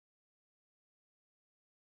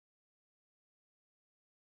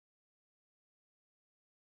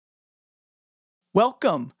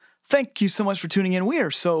Welcome. Thank you so much for tuning in. We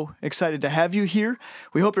are so excited to have you here.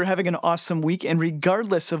 We hope you're having an awesome week, and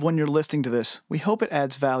regardless of when you're listening to this, we hope it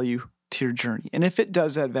adds value to your journey. And if it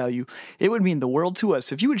does add value, it would mean the world to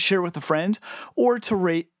us if you would share with a friend or to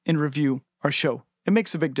rate and review our show. It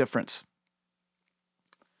makes a big difference.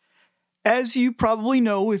 As you probably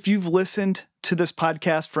know, if you've listened to this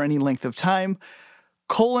podcast for any length of time,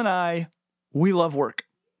 Cole and I, we love work.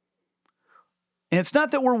 And it's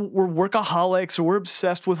not that we're workaholics or we're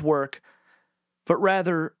obsessed with work, but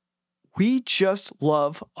rather we just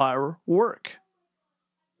love our work.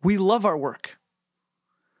 We love our work.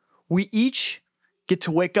 We each get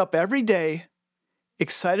to wake up every day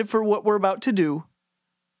excited for what we're about to do.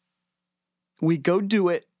 We go do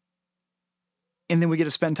it, and then we get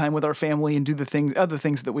to spend time with our family and do the other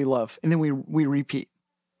things that we love, and then we repeat.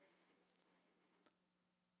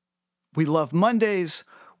 We love Mondays.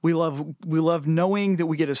 We love knowing that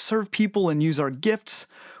we get to serve people and use our gifts.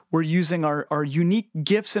 We're using our unique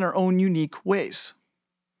gifts in our own unique ways.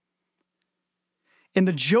 And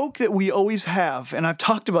the joke that we always have, and I've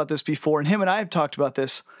talked about this before, and him and I have talked about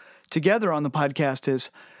this together on the podcast, is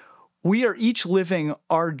we are each living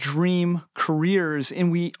our dream careers,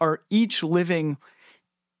 and we are each living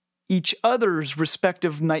each other's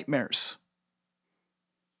respective nightmares.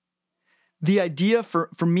 The idea for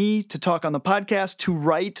me to talk on the podcast, to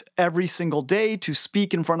write every single day, to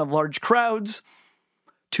speak in front of large crowds,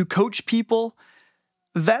 to coach people,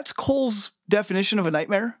 that's Cole's definition of a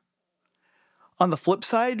nightmare. On the flip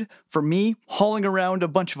side, for me, hauling around a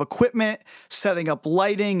bunch of equipment, setting up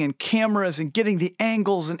lighting and cameras and getting the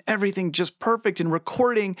angles and everything just perfect and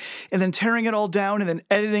recording and then tearing it all down and then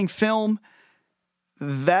editing film,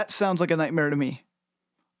 that sounds like a nightmare to me.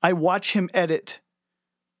 I watch him edit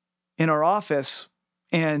in our office,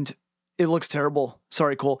 and it looks terrible.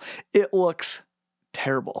 Sorry, Cole. It looks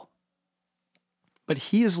terrible. But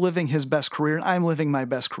he is living his best career, and I'm living my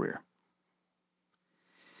best career.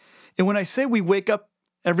 And when I say we wake up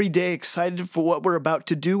every day excited for what we're about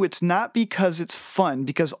to do, it's not because it's fun,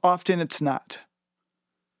 because often it's not,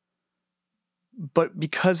 but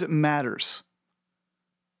because it matters.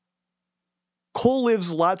 Cole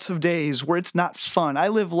lives lots of days where it's not fun. I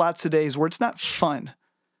live lots of days where it's not fun.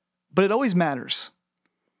 But it always matters.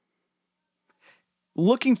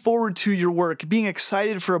 Looking forward to your work, being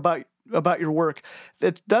excited about your work,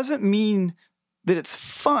 that doesn't mean that it's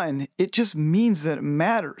fun. It just means that it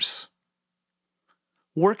matters.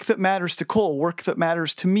 Work that matters to Cole, work that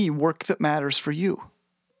matters to me, work that matters for you.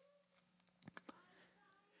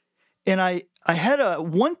 And I had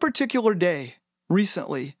one particular day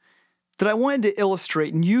recently that I wanted to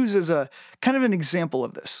illustrate and use as a kind of an example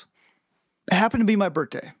of this. It happened to be my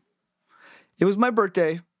birthday. It was my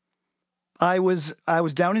birthday. I was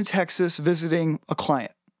down in Texas visiting a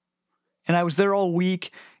client, and I was there all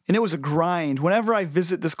week, and it was a grind. Whenever I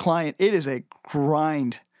visit this client, it is a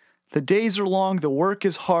grind. The days are long, the work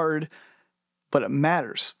is hard, but it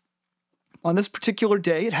matters. On this particular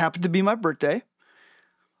day, it happened to be my birthday.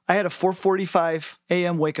 I had a 4:45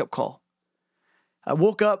 a.m. wake-up call. I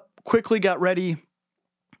woke up, quickly got ready.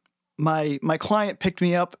 My client picked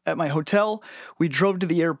me up at my hotel. We drove to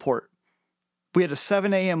the airport. We had a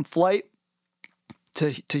 7 a.m. flight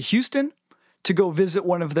to Houston to go visit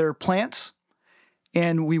one of their plants.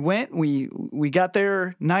 And we went, we got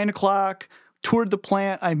there 9 o'clock, toured the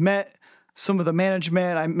plant. I met some of the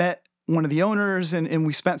management. I met one of the owners, and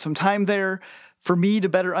we spent some time there for me to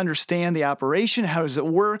better understand the operation. How does it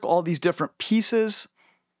work? All these different pieces.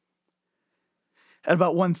 At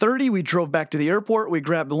about 1:30, we drove back to the airport. We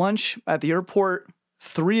grabbed lunch at the airport.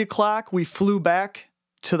 3 o'clock, we flew back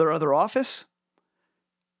to their other office.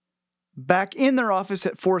 Back in their office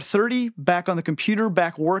at 4:30, back on the computer,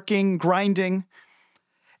 back working, grinding.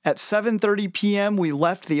 At 7:30 p.m., we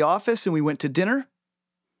left the office and we went to dinner.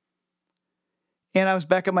 And I was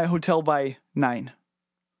back at my hotel by 9.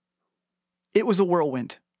 It was a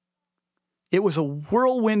whirlwind. It was a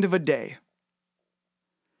whirlwind of a day.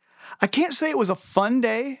 I can't say it was a fun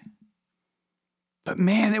day, but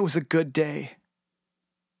man, it was a good day.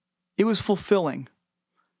 It was fulfilling.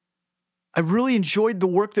 I really enjoyed the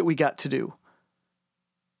work that we got to do.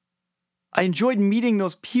 I enjoyed meeting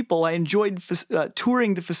those people. I enjoyed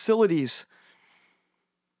touring the facilities.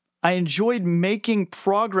 I enjoyed making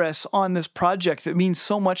progress on this project that means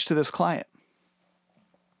so much to this client.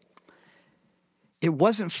 It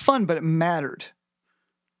wasn't fun, but it mattered.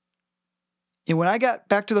 And when I got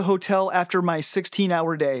back to the hotel after my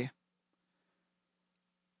 16-hour day,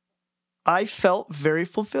 I felt very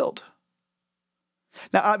fulfilled.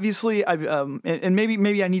 Now, obviously, and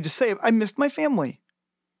maybe I need to say, I missed my family.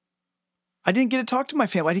 I didn't get to talk to my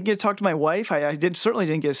family. I didn't get to talk to my wife. I certainly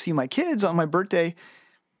didn't get to see my kids on my birthday.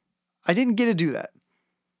 I didn't get to do that.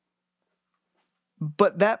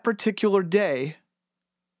 But that particular day,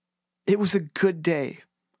 it was a good day.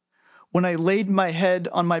 When I laid my head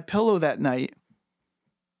on my pillow that night,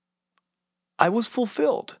 I was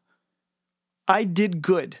fulfilled. I did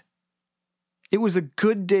good. It was a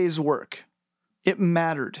good day's work. It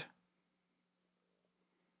mattered.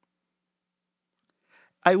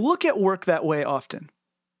 I look at work that way often.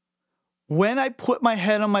 When I put my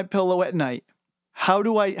head on my pillow at night, how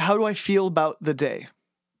do I feel about the day?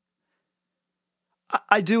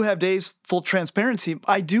 I do have days, full transparency.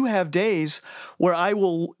 I do have days where I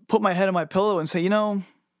will put my head on my pillow and say, I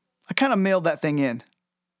kind of mailed that thing in.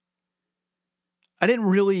 I didn't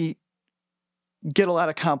really get a lot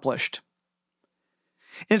accomplished.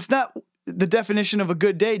 And it's not, the definition of a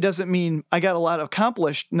good day doesn't mean I got a lot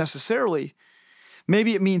accomplished necessarily.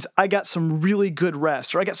 Maybe it means I got some really good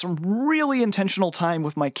rest, or I got some really intentional time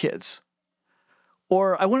with my kids,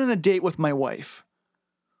 or I went on a date with my wife,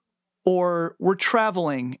 or we're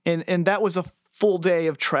traveling and that was a full day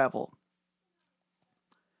of travel.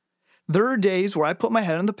 There are days where I put my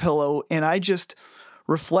head on the pillow and I just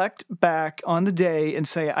reflect back on the day and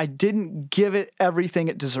say, I didn't give it everything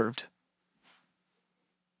it deserved.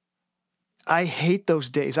 I hate those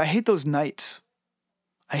days. I hate those nights.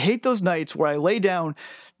 I hate those nights where I lay down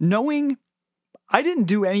knowing I didn't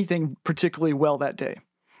do anything particularly well that day.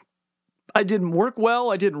 I didn't work well.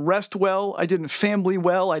 I didn't rest well. I didn't family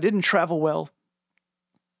well. I didn't travel well.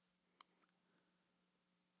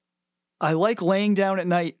 I like laying down at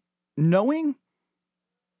night knowing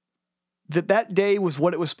that that day was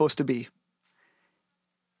what it was supposed to be.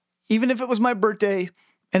 Even if it was my birthday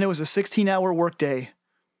and it was a 16-hour workday,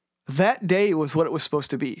 that day was what it was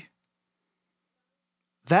supposed to be.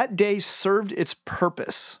 That day served its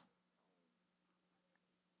purpose.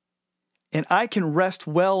 And I can rest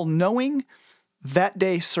well knowing that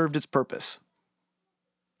day served its purpose.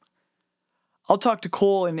 I'll talk to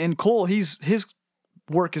Cole, and Cole, his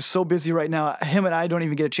work is so busy right now. Him and I don't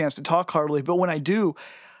even get a chance to talk hardly, but when I do,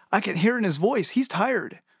 I can hear it in his voice. He's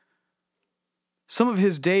tired. Some of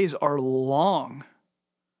his days are long.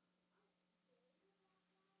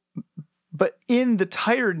 But in the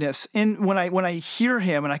tiredness, when I hear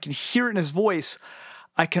him and I can hear it in his voice,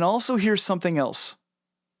 I can also hear something else.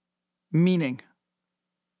 Meaning.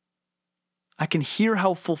 I can hear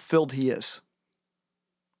how fulfilled he is.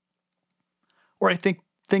 Or I think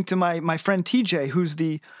to my friend TJ, who's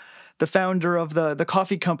the founder of the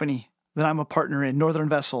coffee company that I'm a partner in, Northern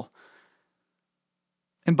Vessel.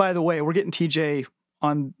 And by the way, we're getting TJ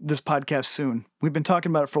on this podcast soon. We've been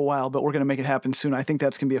talking about it for a while, but we're going to make it happen soon. I think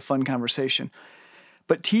that's going to be a fun conversation.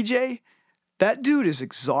 But TJ, that dude is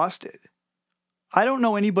exhausted. I don't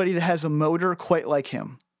know anybody that has a motor quite like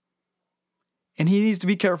him. And he needs to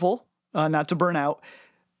be careful not to burn out.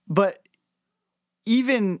 But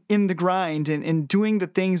even in the grind and doing the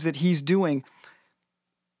things that he's doing,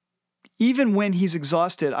 even when he's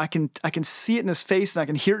exhausted, I can see it in his face and I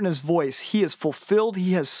can hear it in his voice. He is fulfilled.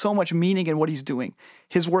 He has so much meaning in what he's doing.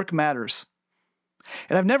 His work matters.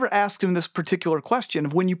 And I've never asked him this particular question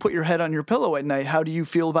of when you put your head on your pillow at night, how do you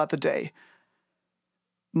feel about the day?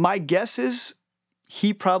 My guess is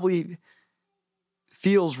he probably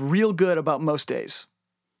feels real good about most days.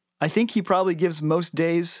 I think he probably gives most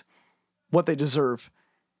days what they deserve.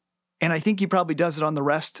 And I think he probably does it on the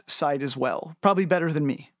rest side as well. Probably better than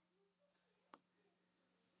me.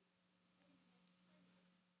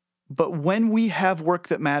 But when we have work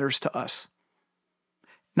that matters to us,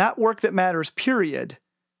 not work that matters, period,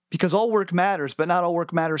 because all work matters, but not all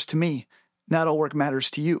work matters to me. Not all work matters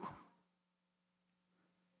to you.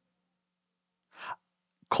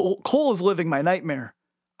 Cole is living my nightmare.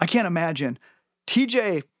 I can't imagine.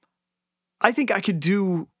 TJ, I think I could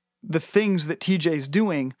do the things that TJ's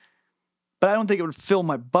doing, but I don't think it would fill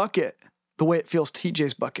my bucket the way it fills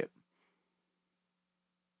TJ's bucket.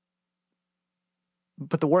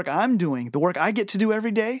 But the work I'm doing, the work I get to do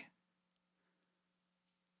every day,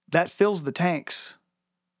 that fills the tanks.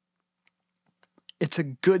 It's a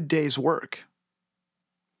good day's work.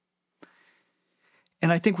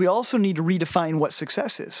 And I think we also need to redefine what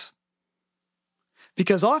success is.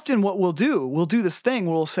 Because often what we'll do this thing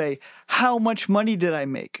where we'll say, how much money did I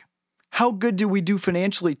make? How good do we do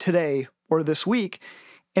financially today or this week?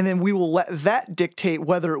 And then we will let that dictate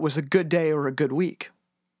whether it was a good day or a good week.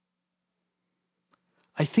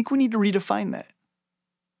 I think we need to redefine that.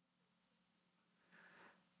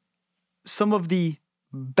 Some of the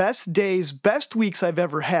best days, best weeks I've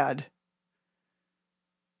ever had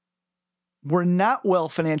were not well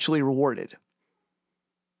financially rewarded.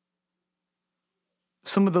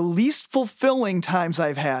 some of the least fulfilling times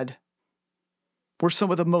I've had were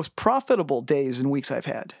some of the most profitable days and weeks I've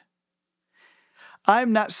had.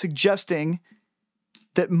 I'm not suggesting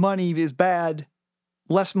that money is bad,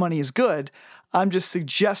 less money is good. I'm just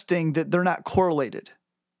suggesting that they're not correlated.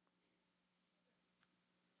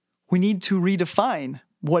 We need to redefine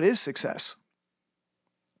what is success.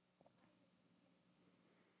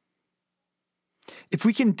 If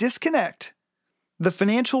we can disconnect the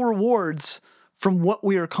financial rewards from what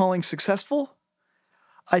we are calling successful,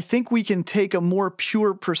 I think we can take a more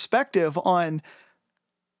pure perspective on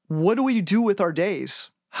what do we do with our days?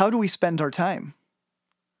 How do we spend our time?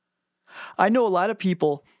 I know a lot of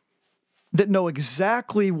people that know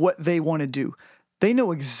exactly what they want to do. They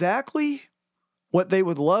know exactly what they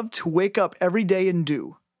would love to wake up every day and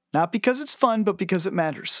do. Not because it's fun, but because it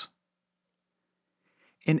matters.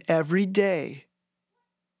 And every day,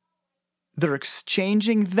 they're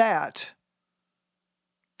exchanging that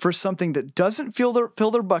for something that doesn't fill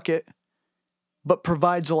their bucket, but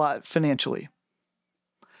provides a lot financially.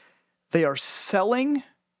 They are selling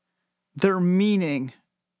their meaning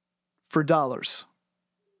for dollars.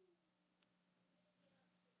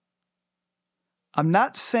 I'm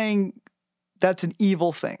not saying that's an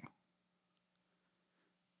evil thing,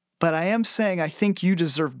 but I am saying I think you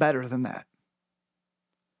deserve better than that.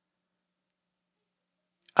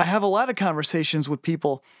 I have a lot of conversations with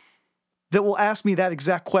people that will ask me that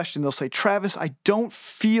exact question. They'll say, Travis, I don't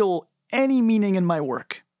feel any meaning in my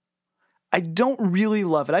work. I don't really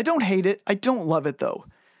love it. I don't hate it. I don't love it though.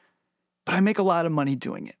 But I make a lot of money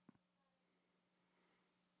doing it.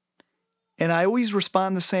 And I always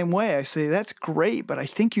respond the same way. I say, that's great, but I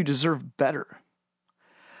think you deserve better.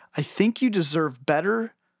 I think you deserve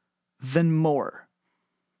better than more.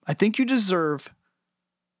 I think you deserve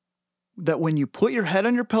that when you put your head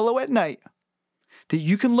on your pillow at night, that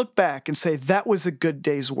you can look back and say, that was a good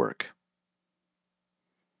day's work.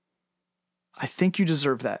 I think you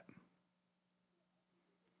deserve that.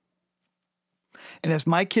 And as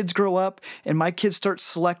my kids grow up and my kids start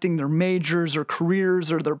selecting their majors or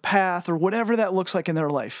careers or their path or whatever that looks like in their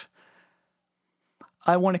life,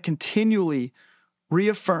 I want to continually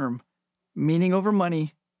reaffirm meaning over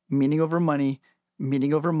money, meaning over money,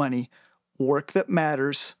 meaning over money, work that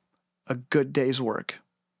matters, a good day's work.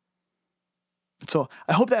 So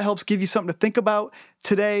I hope that helps give you something to think about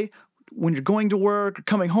today when you're going to work, or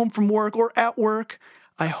coming home from work, or at work.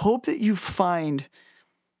 I hope that you find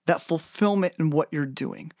that fulfillment in what you're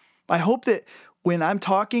doing. I hope that when I'm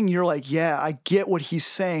talking, you're like, yeah, I get what he's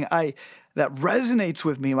saying. That resonates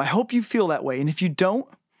with me. I hope you feel that way. And if you don't,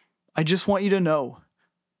 I just want you to know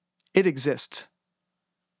it exists.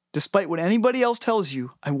 Despite what anybody else tells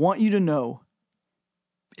you, I want you to know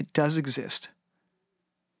it does exist.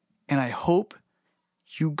 And I hope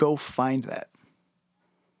you go find that.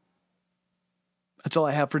 That's all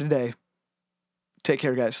I have for today. Take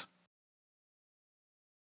care, guys.